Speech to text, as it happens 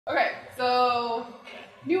Okay, so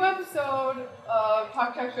new episode of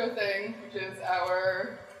Talk Tech Show Thing, which is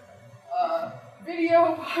our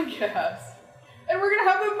video podcast. And we're gonna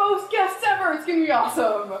have the most guests ever. It's gonna be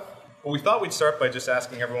awesome. Well, we thought we'd start by just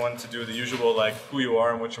asking everyone to do the usual, like, who you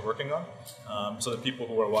are and what you're working on, so that people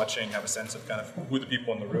who are watching have a sense of kind of who the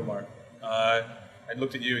people in the room are. I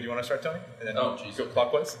looked at you. Do you want to start, Tony? And then go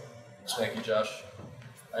clockwise. Thank you, Josh.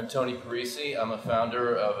 I'm Tony Parisi. I'm a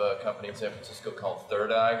founder of a company in San Francisco called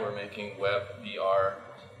Third Eye. We're making web, VR,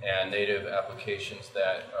 and native applications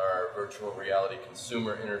that are virtual reality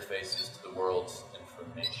consumer interfaces to the world's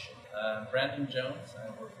information. Brandon Jones. I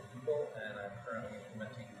work for Google, and I'm currently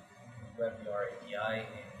implementing WebVR API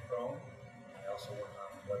in Chrome. I also work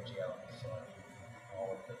on WebGL, so I do all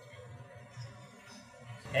of the three.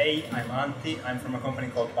 Hey, I'm Antti. I'm from a company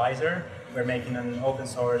called Visor. We're making an open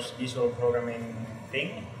source visual programming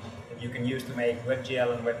thing that you can use to make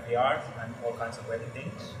WebGL and WebVR and all kinds of web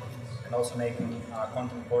things. And also making a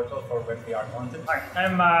content portal for WebVR content. Hi,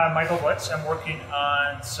 I'm Michael Woods. I'm working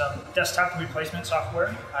on some desktop replacement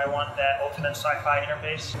software. I want that ultimate sci-fi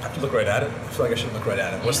interface. I have to look right at it. I feel like I shouldn't look right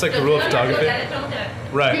at it. What's like the rule of photography?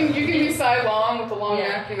 Right. You can be side long with the long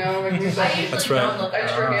neck, you know. Like That's right.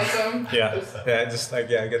 Extra handsome. Yeah, just like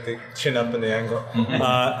get the chin up in the angle.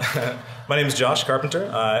 My name is Josh Carpenter.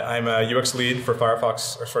 I'm a UX lead for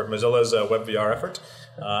Firefox, or for Mozilla's WebVR effort.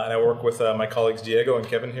 And I work with my colleagues Diego and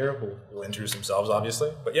Kevin here, who will introduce themselves,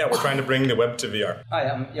 obviously. But yeah, we're trying to bring the web to VR. Hi,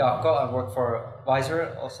 I'm Jaakko. I work for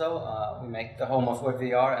Visor also. We make the home of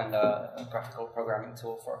WebVR and a graphical programming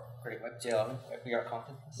tool for creating WebGL and WebVR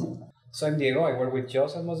content. So I'm Diego. I work with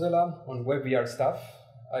Josh at Mozilla on WebVR stuff.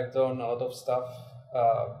 I've done a lot of stuff,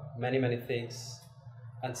 many things,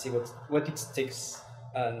 and see what it sticks.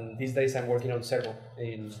 And these days I'm working on Servo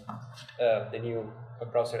in the new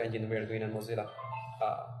browser engine we are doing in Mozilla.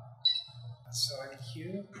 So I'm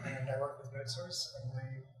Hugh, and I work with NodeSource, and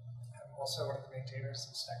I'm also one of the maintainers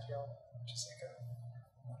of StackGL, which is like a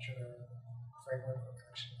modular framework of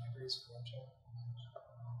connection libraries for WebGL.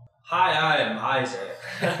 Hi, I'm Isaac.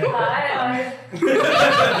 Hi,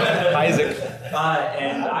 Isaac.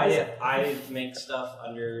 And I make stuff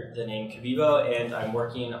under the name Kabibo, and I'm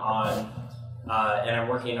working on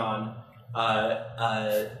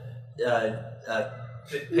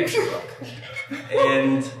picture book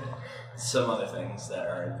and some other things that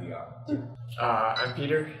are in VR. I'm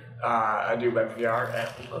Peter. I do WebVR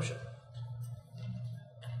at Motion.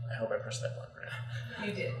 I hope I pressed that button right now.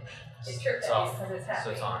 You did. It's your face because it's happening. So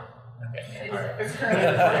it's on. Okay. It's currently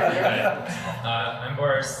I'm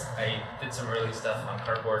Boris. I did some early stuff on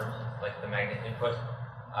cardboard, like the magnet input.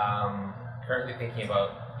 Currently thinking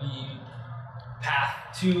about the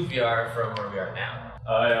path to VR from where we are now.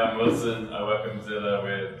 Hi, I'm Wilson. I work in Mozilla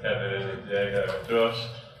with Kevin, Diego, and Josh.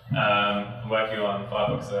 I'm working on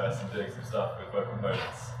Firefox OS and doing some stuff with web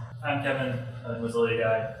components. I'm Kevin, a Mozilla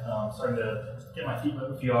guy. Starting to get my feet wet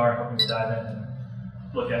with VR, hoping to dive in and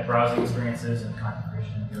look at browsing experiences and content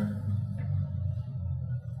creation in VR.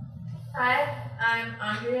 Hi, I'm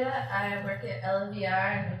Andrea. I work at LVR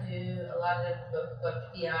and we do a lot of both web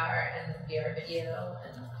VR and VR video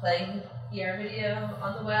and playing VR video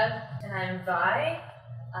on the web. And I'm Vi.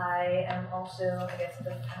 I am also, I guess,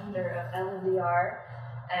 the founder of LVR.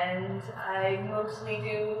 And I mostly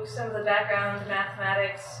do some of the background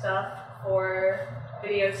mathematics stuff for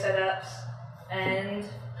video setups and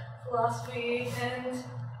philosophy and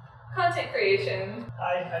content creation.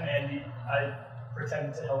 Hi, I'm Andy. I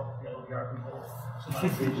pretend to help the LVR people on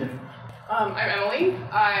occasion. I'm Emily.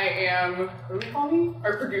 I am, what do we call me?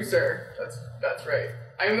 Our producer. That's right.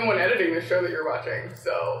 I'm the one editing the show that you're watching,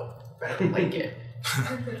 so better like it.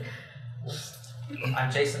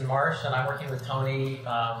 I'm Jason Marsh, and I'm working with Tony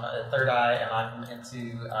at Third Eye, and I'm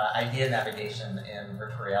into idea navigation in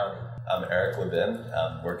virtual reality. I'm Eric Levin.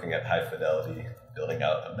 I'm working at High Fidelity, building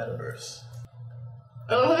out a metaverse.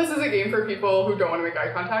 I love that this is a game for people who don't want to make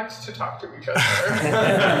eye contact to talk to each other.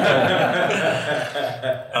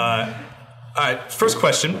 All right, first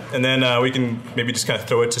question, and then we can maybe just kind of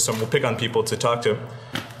throw it to we'll pick on people to talk to.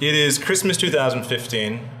 It is Christmas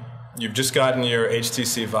 2015. You've just gotten your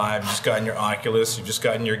HTC Vive, you've just gotten your Oculus, you've just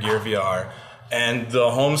gotten your Gear VR, and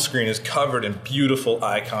the home screen is covered in beautiful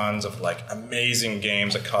icons of like amazing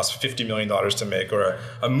games that cost $50 million to make, or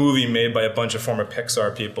a movie made by a bunch of former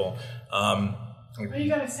Pixar people. Well, you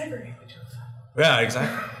gotta segregate the two of them. Yeah,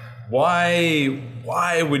 exactly.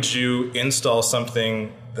 Why would you install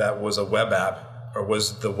something that was a web app, or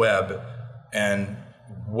was the web, and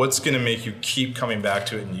what's going to make you keep coming back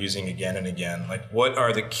to it and using again and again? Like, what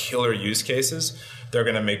are the killer use cases that are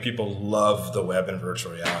going to make people love the web and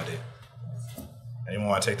virtual reality? Anyone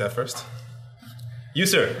want to take that first? You,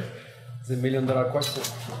 sir. It's a $1 million question.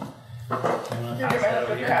 You're gonna have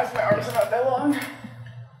to pass my arms about that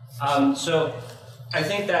long. So I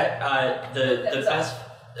think that the best.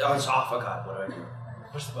 Oh, it's off. Oh God, what do I do?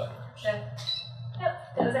 Push the button. Yep,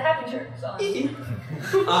 that was a happy trick.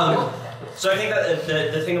 So I think that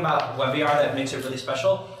the thing about WebVR that makes it really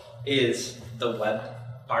special is the web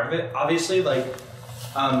part of it. Obviously, like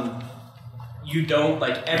you don't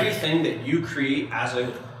like everything that you create as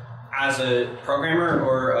a programmer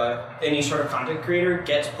or any sort of content creator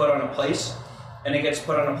gets put on a place, and it gets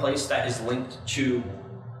put on a place that is linked to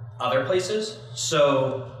other places.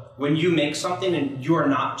 So when you make something, and you are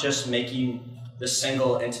not just making the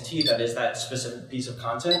single entity that is that specific piece of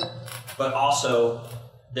content, but also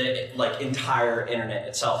the like entire internet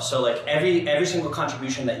itself. So like every single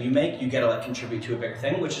contribution that you make, you get to like contribute to a bigger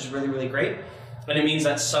thing, which is really, really great. And it means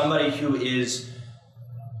that somebody who is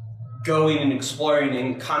going and exploring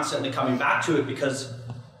and constantly coming back to it, because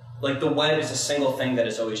like the web is a single thing that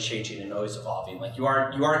is always changing and always evolving. Like you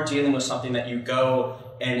aren't dealing with something that you go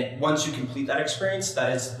and once you complete that experience,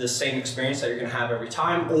 that is the same experience that you're gonna have every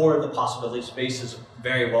time, or the possibility space is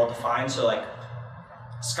very well defined. So like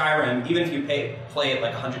Skyrim, even if you play it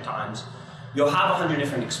like 100 times, you'll have 100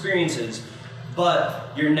 different experiences,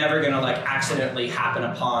 but you're never gonna like accidentally happen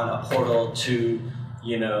upon a portal to,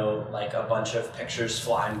 you know, like a bunch of pictures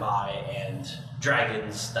flying by and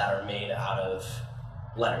dragons that are made out of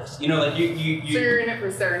letters. You know, like you. So you're in it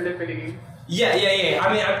for serendipity. Yeah.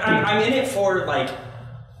 I mean, I'm in it for like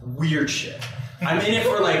weird shit. I'm in it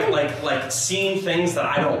for like seeing things that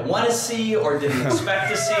I don't want to see or didn't expect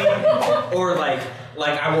to see, or like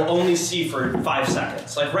I will only see for 5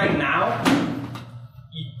 seconds. Like right now,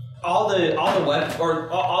 all the web or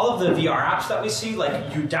all of the VR apps that we see,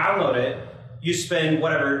 like you download it, you spend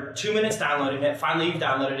whatever 2 minutes downloading it. Finally, you've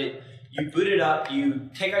downloaded it. You boot it up. You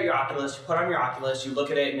take out your Oculus. You put on your Oculus. You look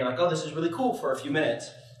at it, and you're like, "Oh, this is really cool" for a few minutes.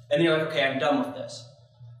 And then you're like, "Okay, I'm done with this."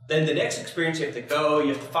 Then the next experience, you have to go, you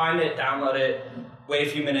have to find it, download it, wait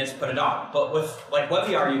a few minutes, put it on. But with like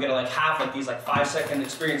WebVR, you're gonna like have like these like 5-second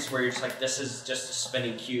experiences where you're just like, this is just a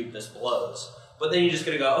spinning cube, this blows. But then you're just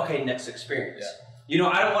gonna go, okay, next experience. Yeah. You know,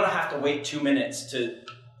 I don't wanna have to wait 2 minutes to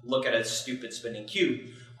look at a stupid spinning cube.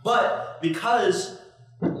 But because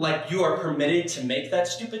like you are permitted to make that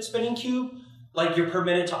stupid spinning cube, like you're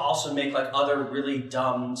permitted to also make like other really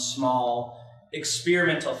dumb, small,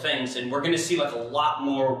 experimental things, and we're gonna see like a lot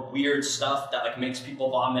more weird stuff that like makes people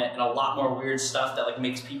vomit, and a lot more weird stuff that like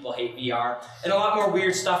makes people hate VR, and a lot more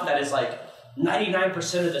weird stuff that is like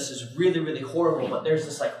 99% of this is really, really horrible, but there's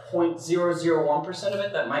this like 0.001% of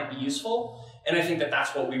it that might be useful, and I think that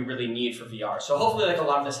that's what we really need for VR. So hopefully like a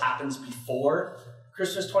lot of this happens before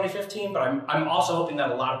Christmas 2015, but I'm also hoping that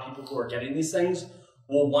a lot of people who are getting these things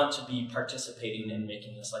will want to be participating in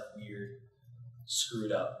making this like weird,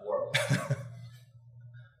 screwed up world.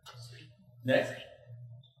 Next.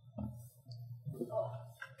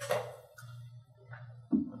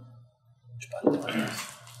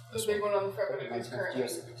 The big one on the front of it is currently.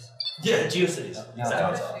 Yeah, GeoCities.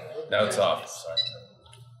 Exactly. Now it's off. Sorry.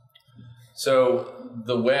 So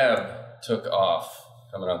the web took off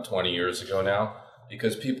coming on 20 years ago now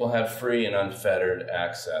because people had free and unfettered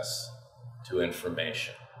access to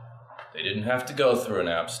information. They didn't have to go through an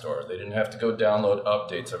app store. They didn't have to go download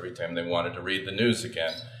updates every time they wanted to read the news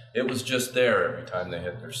again. It was just there every time they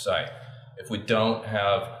hit their site. If we don't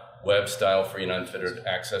have web-style free and unfettered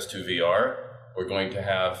access to VR, we're going to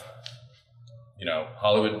have, you know,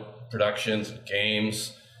 Hollywood productions and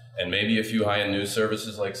games and maybe a few high-end news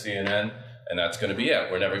services like CNN, and that's going to be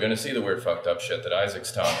it. We're never going to see the weird fucked up shit that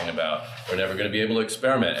Isaac's talking about. We're never going to be able to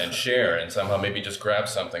experiment and share and somehow maybe just grab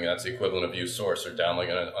something that's the equivalent of use source or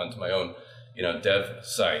downloading it onto my own, you know, dev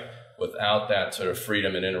site. Without that sort of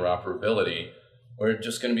freedom and interoperability, we're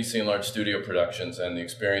just going to be seeing large studio productions, and the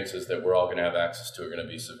experiences that we're all going to have access to are going to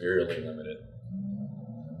be severely limited.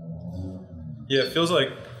 Yeah, it feels like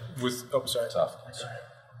with... Oh, sorry. Tough. Sorry.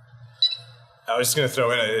 I was just going to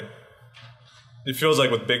throw in, it feels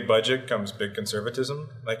like with big budget comes big conservatism.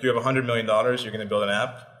 Like you have $100 million, you're going to build an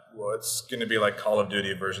app. Well, it's going to be like Call of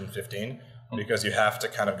Duty version 15 because you have to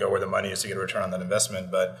kind of go where the money is to get a return on that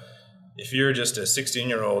investment. But if you're just a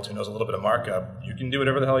 16-year-old who knows a little bit of markup, you can do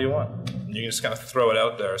whatever the hell you want. You can just kind of throw it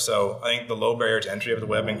out there. So I think the low barrier to entry of the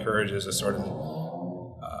web encourages a sort of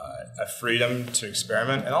a freedom to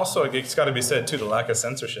experiment. And also, it's got to be said, too, the lack of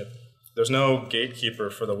censorship. There's no gatekeeper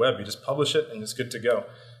for the web. You just publish it, and it's good to go.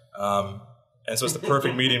 And so it's the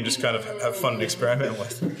perfect medium just kind of have fun and experiment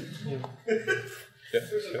with. Yeah.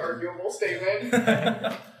 There's an arguable statement.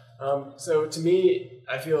 So to me,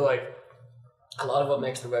 I feel like a lot of what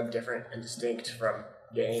makes the web different and distinct from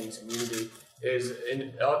games and Unity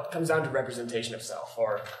it comes down to representation of self,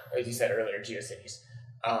 or as you said earlier, GeoCities,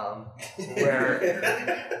 where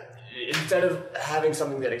instead of having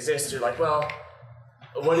something that exists, you're like, well,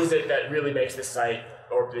 what is it that really makes this site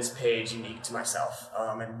or this page unique to myself?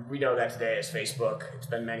 And we know that today is Facebook. It's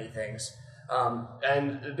been many things.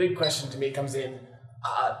 And the big question to me comes in,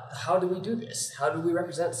 how do we do this? How do we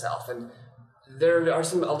represent self? And there are a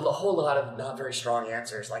whole lot of not very strong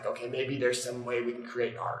answers, like, okay, maybe there's some way we can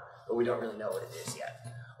create art, but we don't really know what it is yet.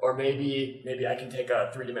 Or maybe I can take a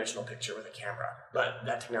three-dimensional picture with a camera, but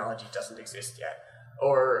that technology doesn't exist yet.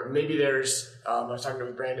 Or maybe there's, I was talking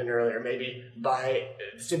with Brandon earlier, maybe by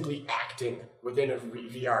simply acting within a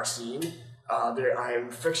VR scene, I am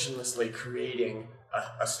frictionlessly creating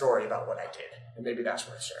a story about what I did. And maybe that's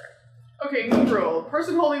worth sharing. Okay, new rule.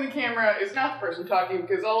 Person holding the camera is not the person talking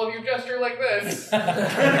because all of you gesture like this. The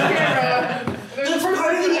camera. There's a person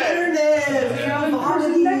part of the internet! We have a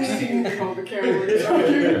person next to you to hold the camera when you're talking.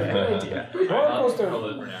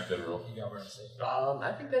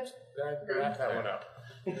 I think that's, I'm going to wrap that one up.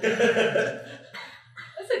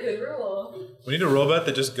 That's a good rule. We need a robot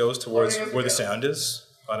that just goes towards where the sound is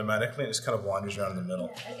automatically and just kind of wanders around in the middle.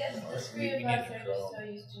 I guess the three of us are just so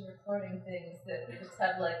used to recording things that we just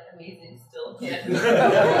have like amazing still cams.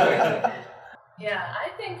 Yeah, I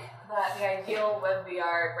think that the ideal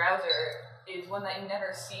WebVR browser is one that you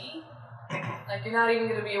never see. Like, you're not even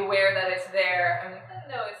going to be aware that it's there. I mean, I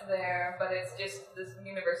know it's there, but it's just this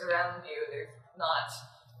universe around you. There's not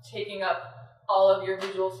taking up all of your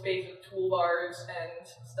visual space with toolbars and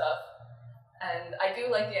stuff. And I do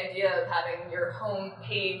like the idea of having your home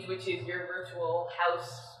page, which is your virtual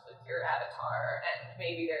house with your avatar, and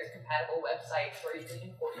maybe there's compatible websites where you can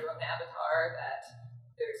import your own avatar, that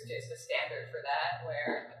there's just a standard for that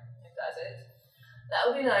where it does it. That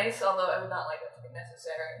would be nice, although I would not like that to be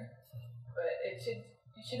necessary. But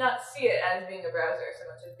you should not see it as being a browser so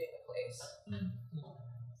much as being a place.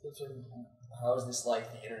 How is this like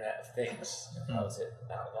the Internet of Things? How is it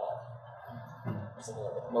not at all? Something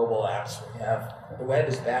like mobile apps, where you have the web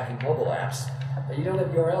is back in mobile apps, but you don't have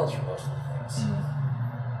URLs for most of the things.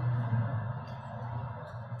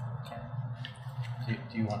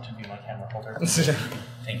 Do you want to be my camera holder?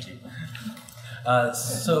 Thank you.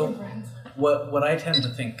 So, what I tend to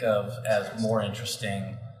think of as more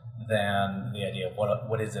interesting than the idea of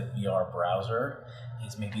what is a VR browser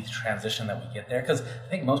is maybe the transition that we get there. Because I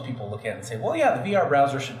think most people look at it and say, well, yeah, the VR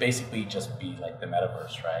browser should basically just be like the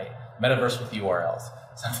metaverse, right? Metaverse with URLs,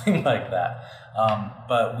 something like that.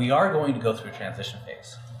 But we are going to go through a transition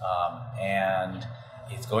phase. And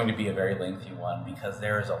it's going to be a very lengthy one because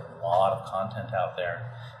there is a lot of content out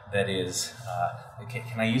there that is,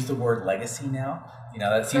 can I use the word legacy now? You know,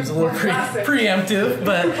 that seems a little preemptive,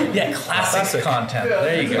 but yeah, classic content.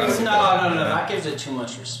 There you go. No, that gives it too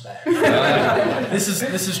much respect. This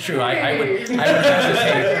is true. I would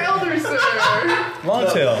hesitate. Long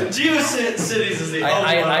tail. GeoCities is the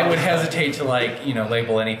only one. I would hesitate to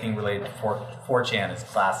label anything related to 4chan as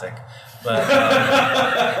classic. But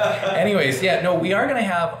anyways, yeah, no, we are going to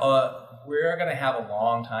have a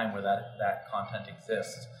long time where that content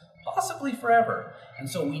exists, possibly forever. And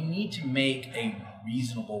so we need to make a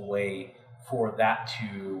reasonable way for that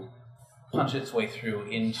to punch its way through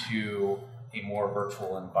into a more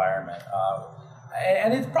virtual environment.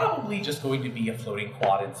 And it's probably just going to be a floating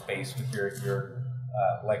quad in space with your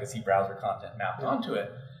legacy browser content mapped onto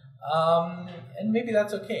it. And maybe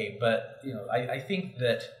that's okay, but I think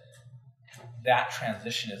that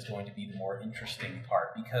transition is going to be the more interesting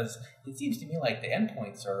part because it seems to me like the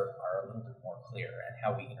endpoints are a little bit more clear and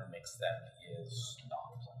how we intermix them is not.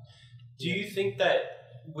 Do you think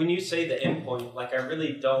that when you say the endpoint, like I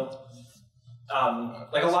really don't,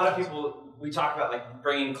 like a lot of people, we talk about like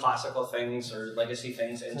bringing classical things or legacy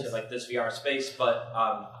things into like this VR space, but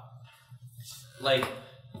like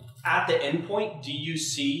at the endpoint, do you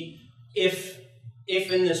see if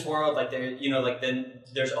in this world, like there, then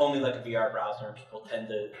there's only like a VR browser and people tend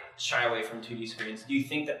to shy away from 2D screens, do you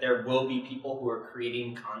think that there will be people who are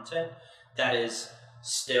creating content that is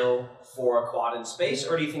still for a quad in space,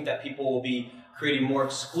 or do you think that people will be creating more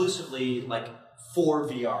exclusively like for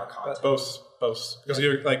VR content? Both. Because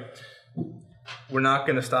we're not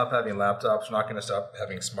going to stop having laptops. We're not going to stop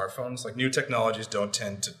having smartphones. Like new technologies don't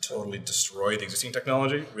tend to totally destroy the existing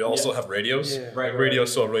technology. We also have radios. Yeah. Right. Radio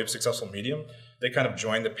is still a really successful medium. They kind of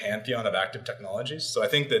join the pantheon of active technologies. So I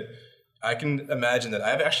think that I can imagine that I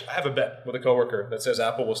have a bet with a coworker that says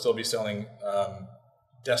Apple will still be selling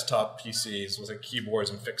desktop PCs with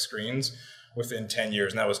keyboards and fixed screens within 10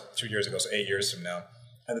 years. And that was 2 years ago, so 8 years from now.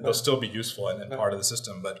 And that they'll still be useful and part of the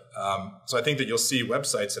system. But so I think that you'll see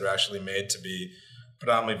websites that are actually made to be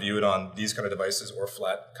predominantly viewed on these kind of devices or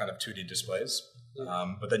flat kind of 2D displays.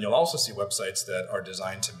 But then you'll also see websites that are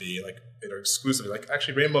designed to be like, that are exclusively, like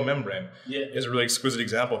actually Rainbow Membrane is a really exquisite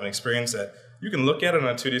example of an experience that you can look at it on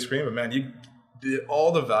a 2D screen, but man,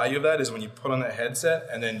 all the value of that is when you put on that headset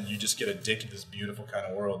and then you just get addicted to this beautiful kind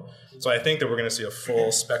of world. So I think that we're going to see a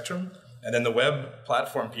full spectrum, and then the web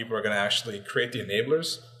platform people are going to actually create the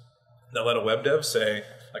enablers that let a web dev say,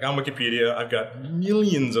 like on Wikipedia, I've got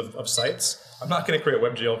millions of sites. I'm not going to create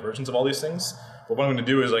WebGL versions of all these things. But what I'm going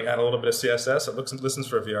to do is like add a little bit of CSS that listens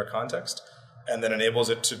for a VR context, and then enables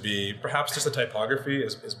it to be perhaps just the typography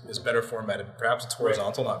is better formatted. Perhaps it's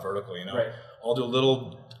horizontal, not vertical. You know, I'll do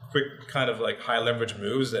little quick kind of like high leverage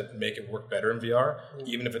moves that make it work better in VR,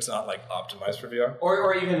 even if it's not like optimized for VR.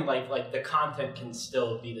 Or even like the content can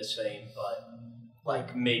still be the same, but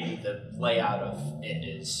like maybe the layout of it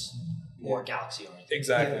is more galaxy oriented.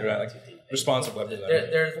 Exactly right. Like responsive web design.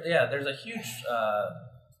 There's a huge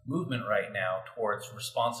movement right now towards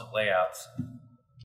responsive layouts.